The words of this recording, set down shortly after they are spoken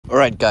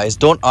Alright guys,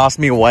 don't ask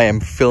me why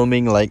I'm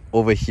filming like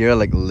over here,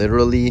 like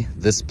literally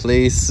this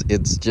place.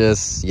 It's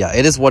just, yeah,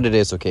 it is what it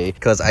is, okay?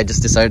 Because I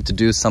just decided to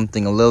do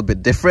something a little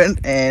bit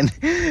different and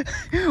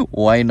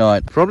why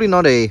not? Probably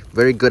not a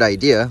very good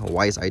idea, a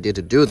wise idea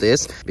to do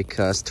this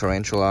because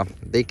tarantula,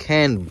 they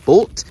can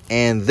bolt,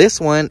 and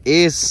this one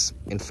is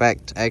in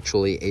fact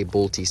actually a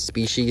bolty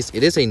species.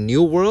 It is a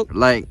new world.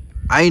 Like,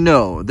 I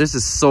know, this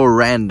is so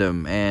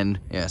random and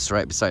yes,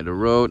 right beside the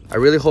road. I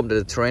really hope that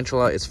the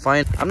tarantula is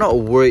fine. I'm not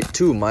worried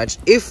too much.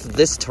 If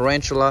this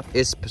tarantula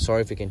is,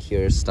 sorry if you can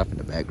hear stuff in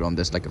the background,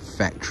 there's like a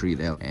factory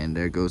there and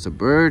there goes a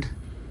bird.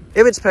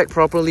 If it's packed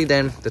properly,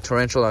 then the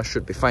tarantula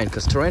should be fine,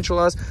 because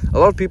tarantulas, a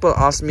lot of people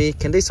ask me,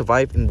 can they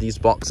survive in these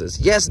boxes?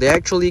 Yes, they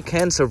actually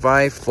can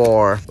survive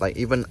for like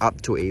even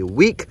up to a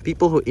week.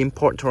 People who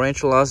import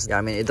tarantulas, yeah,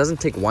 I mean, it doesn't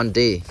take one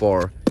day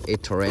for a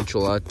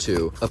tarantula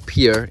to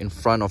appear in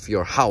front of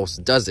your house,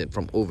 does it,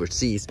 from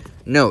overseas?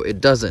 No, it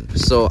doesn't.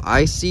 So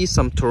I see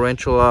some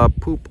tarantula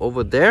poop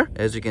over there,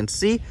 as you can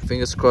see.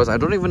 Fingers crossed. I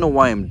don't even know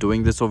why I'm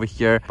doing this over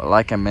here, but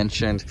like I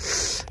mentioned,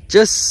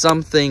 just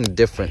something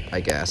different, I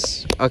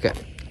guess. Okay,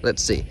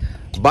 let's see.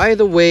 By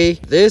the way,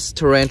 this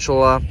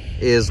tarantula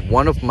is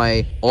one of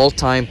my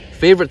all-time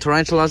favorite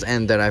tarantulas,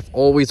 and that I've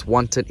always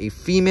wanted a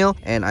female,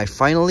 and I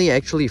finally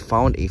actually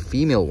found a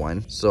female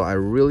one. So I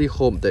really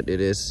hope that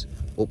it is...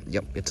 Oh,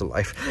 yep, it's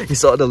alive. You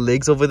saw the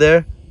legs over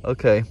there?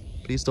 Okay,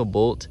 please don't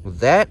bolt.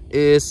 That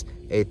is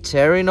a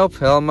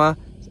Pterinopelma.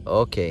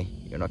 Okay,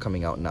 you're not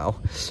coming out now.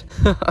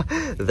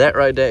 That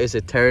right there is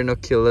a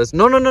Pterinoculus.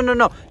 No.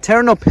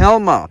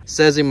 Pterinopelma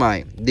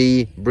sazimai,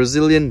 the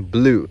Brazilian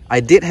blue. I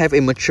did have a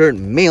matured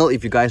male,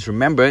 if you guys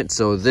remember it.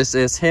 So this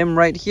is him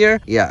right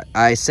here. Yeah,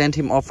 I sent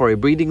him off for a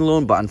breeding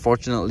loan, but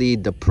unfortunately,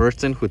 the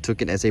person who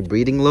took it as a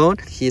breeding loan,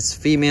 his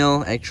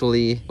female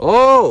actually...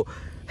 Oh!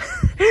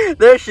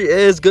 There she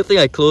is. Good thing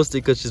I closed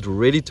it because she's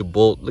ready to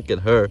bolt. Look at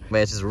her,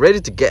 man. She's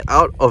ready to get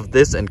out of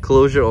this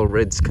enclosure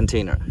already. This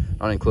container,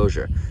 not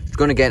enclosure. She's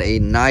gonna get a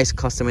nice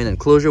custom-made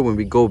enclosure when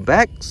we go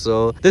back,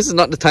 so this is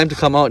not the time to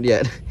come out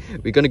yet.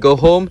 We're gonna go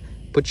home,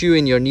 put you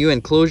in your new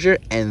enclosure,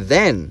 and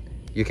then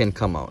you can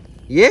come out.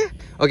 Yeah?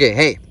 Okay,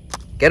 hey,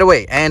 get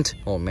away, ant.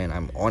 Oh man,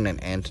 I'm on an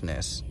ant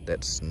nest.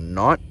 That's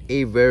not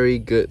a very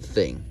good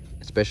thing,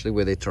 especially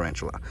with a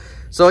tarantula.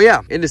 So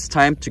yeah, it is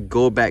time to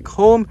go back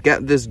home,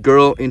 get this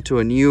girl into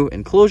a new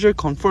enclosure,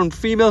 confirmed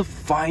female,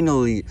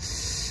 finally.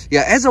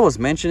 Yeah, as I was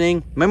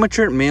mentioning, my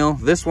matured male,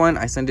 this one,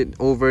 I sent it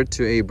over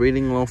to a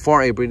breeding loan,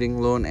 for a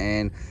breeding loan,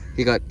 and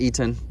he got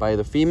eaten by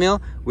the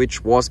female,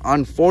 which was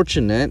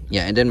unfortunate.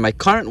 Yeah, and then my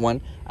current one,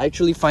 I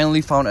actually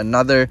finally found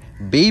another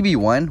baby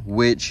one,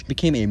 which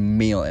became a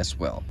male as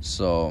well.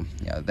 So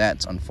yeah,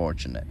 that's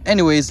unfortunate.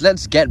 Anyways,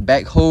 let's get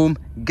back home,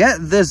 get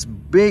this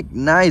big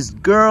nice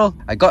girl.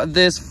 I got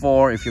this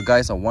for, if you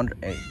guys are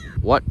wondering, hey,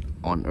 what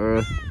on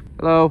earth?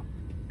 Hello.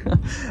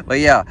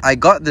 But yeah, I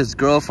got this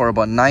girl for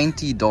about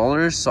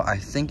 $90, so I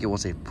think it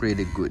was a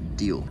pretty good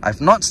deal. I've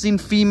not seen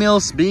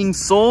females being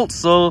sold,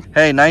 so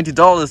hey,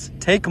 $90,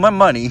 take my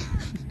money.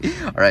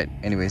 Alright,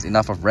 anyways,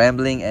 enough of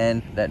rambling,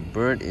 and that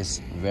bird is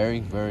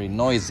very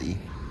noisy.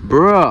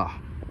 Bruh,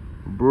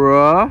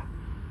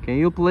 can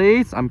you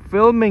please? I'm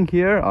filming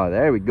here. Oh,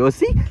 there we go.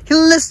 See? He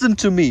listened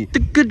to me. The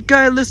good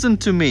guy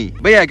listened to me.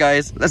 But yeah,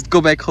 guys, let's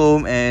go back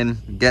home and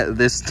get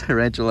this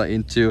tarantula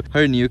into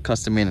her new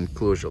custom-made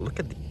enclosure. Look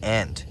at the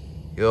ant.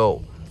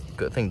 Yo,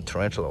 good thing the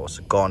tarantula was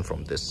gone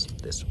from this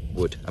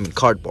wood. I mean,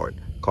 cardboard,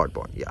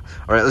 yeah.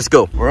 All right, let's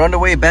go. We're on the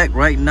way back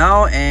right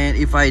now, and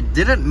if I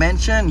didn't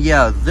mention,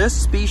 yeah, this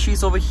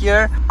species over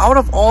here, out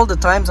of all the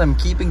times I'm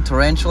keeping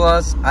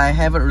tarantulas, I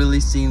haven't really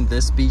seen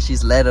this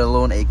species, let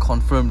alone a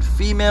confirmed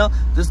female.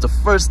 This is the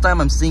first time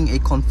I'm seeing a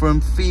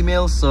confirmed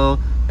female, so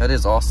that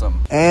is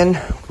awesome.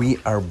 And we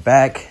are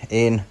back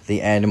in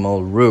the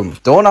animal room.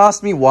 Don't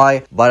ask me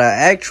why, but I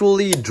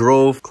actually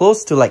drove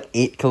close to like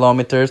 8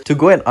 kilometers to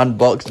go and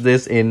unbox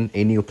this in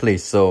a new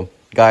place. So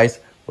guys,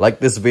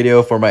 like this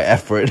video for my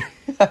effort.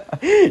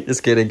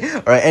 Just kidding.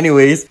 All right,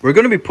 anyways, we're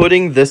going to be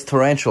putting this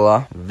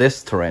tarantula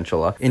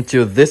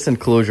into this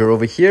enclosure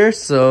over here.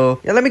 So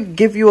yeah, let me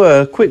give you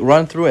a quick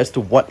run through as to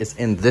what is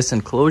in this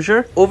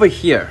enclosure over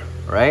here,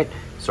 right?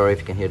 Sorry if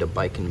you can hear the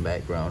bike in the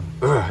background.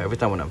 Every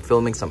time when I'm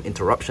filming, some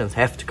interruptions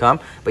have to come.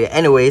 But yeah,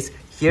 anyways,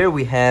 here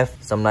we have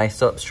some nice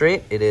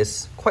substrate. It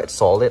is quite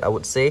solid, I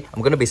would say.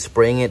 I'm going to be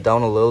spraying it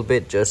down a little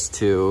bit just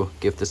to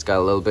give this guy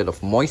a little bit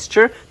of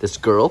moisture, this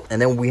girl.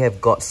 And then we have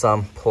got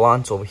some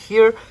plants over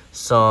here.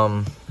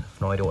 Some, I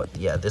have no idea what,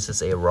 yeah, this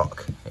is a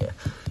rock. Yeah.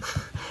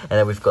 And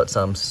then we've got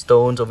some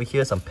stones over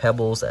here, some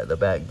pebbles at the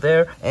back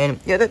there. And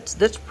yeah,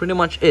 that's pretty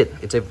much it.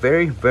 It's a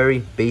very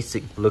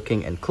basic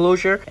looking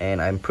enclosure,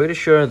 and I'm pretty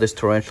sure this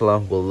tarantula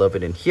will love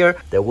it in here.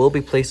 There will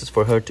be places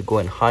for her to go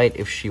and hide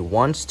if she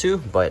wants to,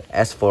 but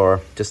as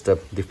for just the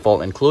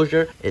default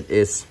enclosure, it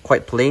is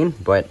quite plain,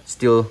 but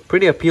still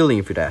pretty appealing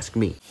if you'd ask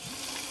me.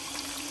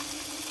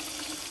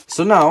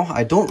 So now,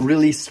 I don't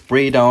really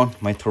spray down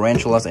my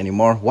tarantulas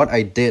anymore. What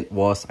I did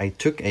was I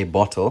took a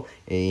bottle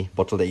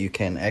that you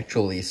can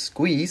actually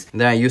squeeze. And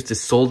then I used this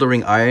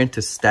soldering iron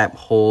to stab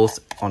holes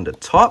on the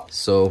top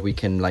so we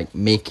can like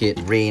make it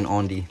rain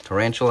on the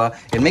tarantula.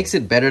 It makes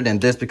it better than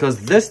this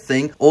because this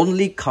thing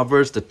only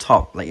covers the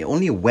top, like it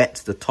only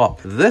wets the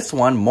top. This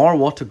one, more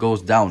water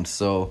goes down,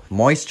 so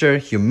moisture,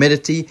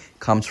 humidity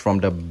comes from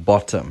the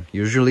bottom.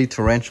 Usually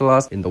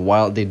tarantulas in the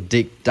wild, they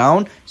dig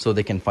down so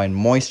they can find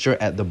moisture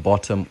at the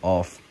bottom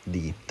of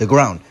the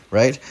ground,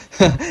 right?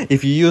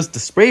 If you use the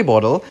spray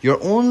bottle,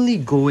 you're only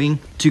going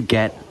to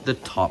get the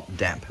top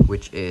damp,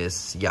 which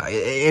is, yeah,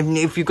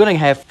 if you're gonna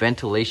have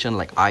ventilation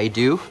like I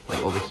do,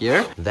 like over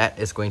here, that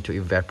is going to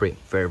evaporate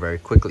very, very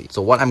quickly.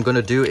 So what I'm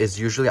gonna do is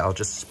usually I'll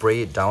just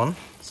spray it down,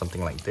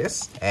 something like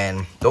this.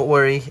 And don't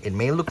worry, it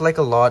may look like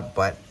a lot,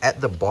 but at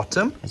the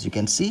bottom, as you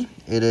can see,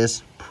 it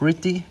is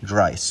pretty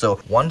dry. So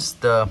once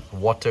the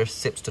water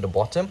sips to the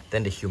bottom,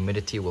 then the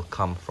humidity will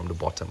come from the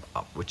bottom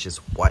up, which is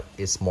what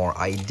is more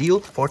ideal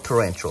for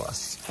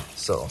tarantulas.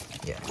 So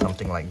yeah,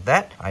 something like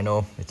that. I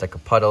know it's like a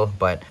puddle,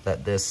 but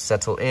let this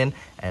settle in.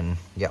 And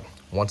yeah,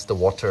 once the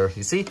water,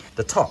 you see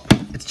the top,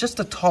 it's just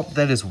the top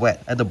that is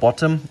wet. At the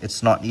bottom,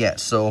 it's not yet.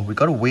 So we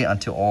gotta wait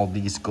until all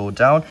these go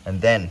down, and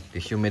then the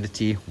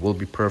humidity will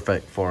be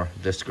perfect for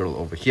this girl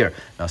over here.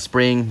 Now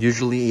spraying,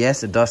 usually,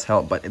 yes, it does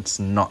help, but it's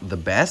not the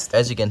best.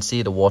 As you can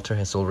see, the water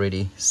has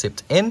already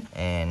sipped in,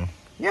 and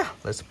yeah,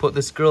 let's put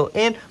this girl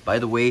in. By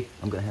the way,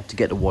 I'm gonna have to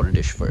get the water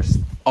dish first.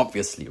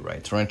 Obviously,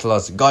 right?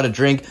 Tarantulas gotta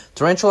drink.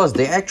 Tarantulas,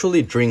 they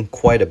actually drink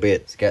quite a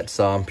bit. Let's get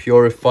some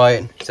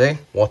purified, say,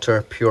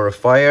 water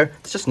purifier.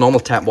 It's just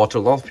normal tap water.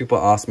 A lot of people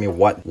ask me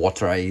what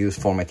water I use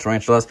for my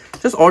tarantulas.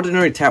 Just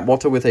ordinary tap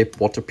water with a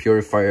water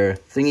purifier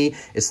thingy.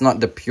 It's not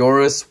the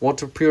purest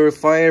water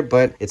purifier,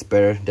 but it's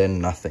better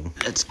than nothing.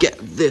 Let's get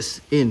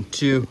this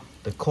into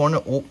the corner.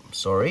 Oh,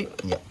 sorry.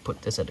 Yeah,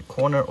 put this at the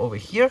corner over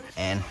here,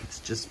 and let's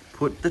just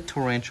put the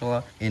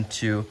tarantula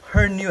into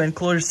her new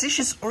enclosure. See,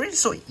 she's already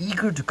so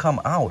eager to come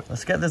out.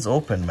 Let's get this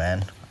open,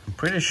 man. I'm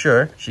pretty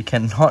sure she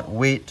cannot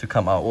wait to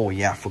come out. Oh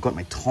yeah, I forgot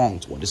my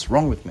tongs. What is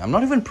wrong with me? I'm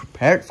not even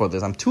prepared for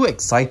this. I'm too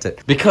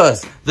excited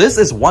because this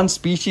is one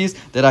species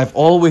that I've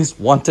always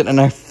wanted, and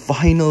I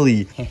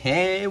finally,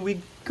 hey, we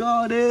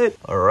got it.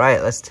 All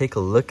right, let's take a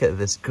look at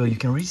this girl. You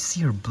can really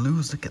see her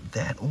blues. Look at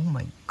that. Oh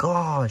my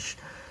gosh.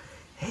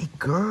 Hey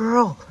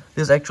girl,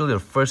 this is actually the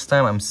first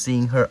time I'm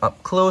seeing her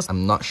up close.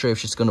 I'm not sure if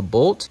she's gonna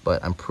bolt,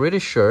 but I'm pretty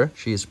sure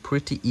she is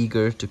pretty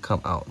eager to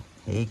come out.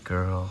 Hey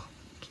girl,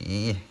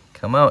 okay,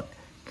 come out,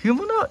 come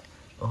on out.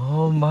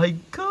 Oh my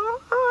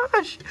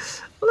gosh,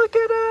 look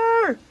at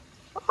her.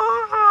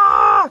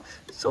 Ah,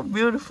 so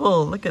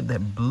beautiful. Look at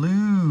that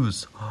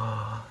blues.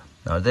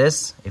 Now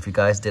this, if you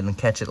guys didn't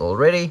catch it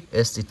already,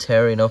 is the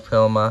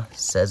Pterinopelma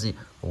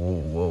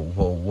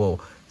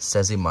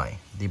sazimai,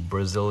 the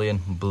Brazilian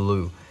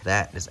blue.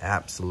 That is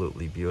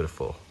absolutely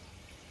beautiful.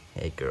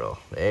 Hey girl,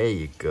 there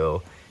you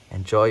go.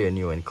 Enjoy your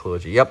new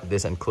enclosure. Yep,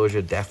 this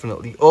enclosure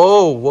definitely.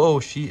 Oh, whoa,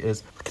 she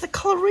is. Look at the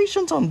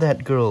colorations on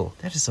that girl.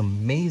 That is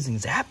amazing.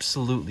 It's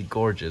absolutely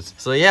gorgeous.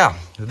 So yeah,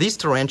 these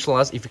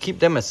tarantulas, if you keep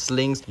them as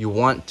slings, you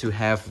want to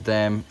have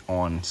them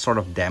on sort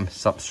of damp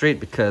substrate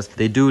because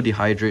they do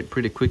dehydrate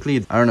pretty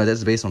quickly. I don't know,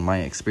 that's based on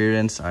my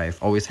experience.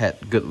 I've always had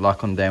good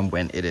luck on them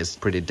when it is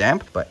pretty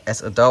damp. But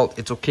as adult,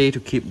 it's okay to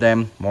keep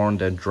them more on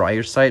the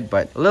drier side,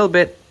 but a little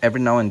bit every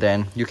now and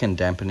then you can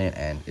dampen it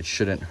and it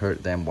shouldn't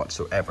hurt them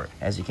whatsoever.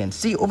 As you can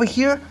see over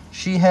here,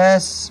 she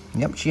has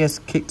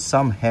kicked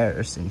some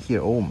hairs in here.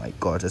 Oh my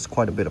god, there's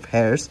quite a bit of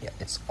hairs. Yeah,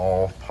 it's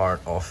all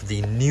part of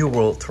the New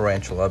World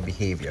tarantula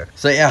behavior.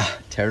 So yeah,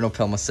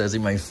 Pterinopelma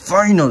sazimai.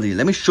 Finally,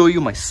 let me show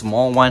you my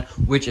small one,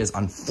 which is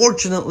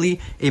unfortunately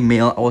a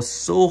male. I was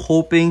so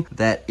hoping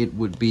that it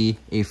would be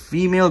a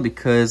female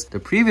because the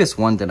previous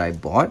one that I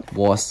bought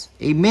was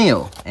a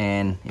male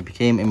and it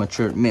became a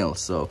matured male.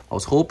 So I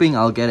was hoping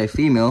I'll get a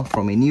female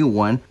from a new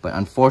one, but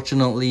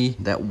unfortunately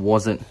that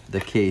wasn't the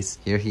case.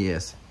 Here he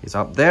is. He's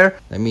up there.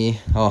 Let me,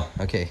 oh,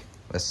 okay.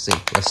 Let's see.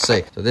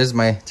 So this is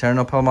my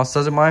Pterinopelma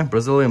sazimai,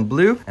 Brazilian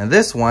blue. And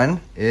this one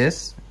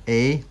is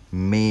a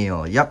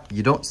male. Yep,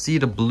 you don't see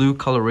the blue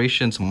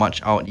colorations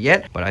much out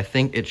yet, but I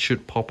think it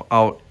should pop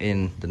out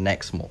in the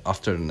next molt,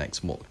 after the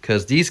next molt.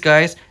 Because these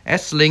guys,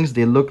 as slings,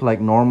 they look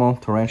like normal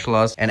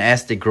tarantulas, and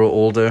as they grow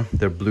older,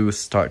 their blues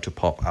start to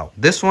pop out.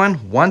 This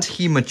one, once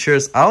he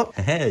matures out,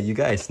 you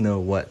guys know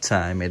what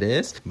time it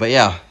is. But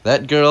yeah,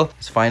 that girl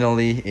is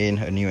finally in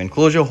her new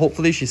enclosure.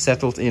 Hopefully she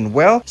settled in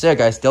well. So yeah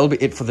guys, that'll be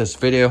it for this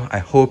video. I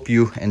hope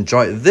you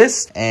enjoyed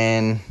this,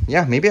 and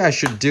yeah, maybe I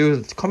should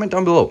do, comment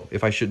down below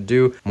if I should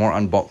do more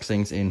unboxings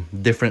in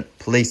different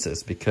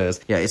places, because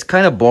yeah, it's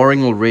kind of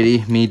boring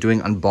already me doing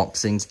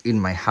unboxings in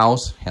my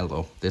house.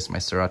 Hello, this is my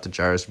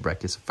Ceratogyrus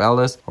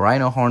brachycephalus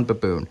rhino horn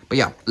baboon. But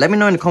yeah, let me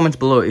know in the comments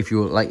below if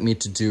you would like me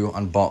to do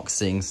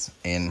unboxings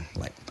in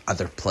like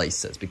other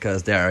places,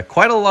 because there are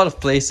quite a lot of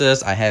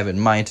places I have in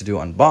mind to do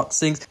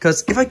unboxings,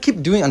 because if I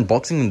keep doing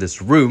unboxing in this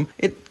room,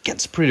 it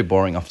gets pretty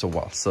boring after a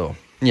while. So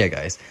yeah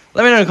guys,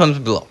 let me know in the comments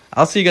below.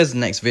 I'll see you guys in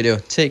the next video.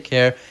 Take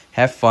care,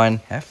 have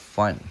fun.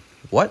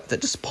 What?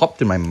 That just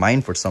popped in my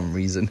mind for some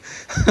reason.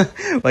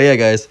 But yeah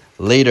guys,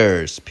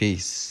 laters.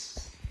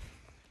 Peace.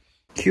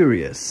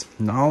 Curious.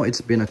 Now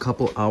it's been a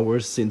couple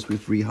hours since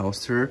we've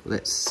rehoused her.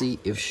 Let's see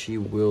if she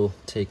will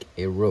take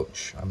a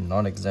roach. I'm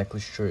not exactly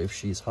sure if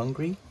she's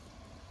hungry.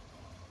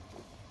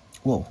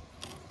 Whoa.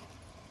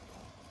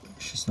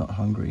 She's not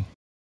hungry.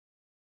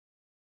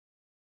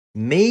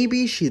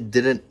 Maybe she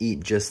didn't eat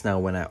just now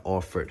when I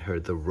offered her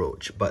the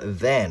roach, but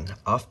then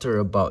after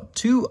about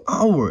 2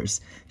 hours,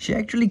 she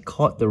actually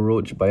caught the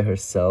roach by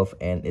herself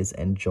and is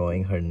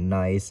enjoying her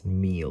nice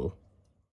meal.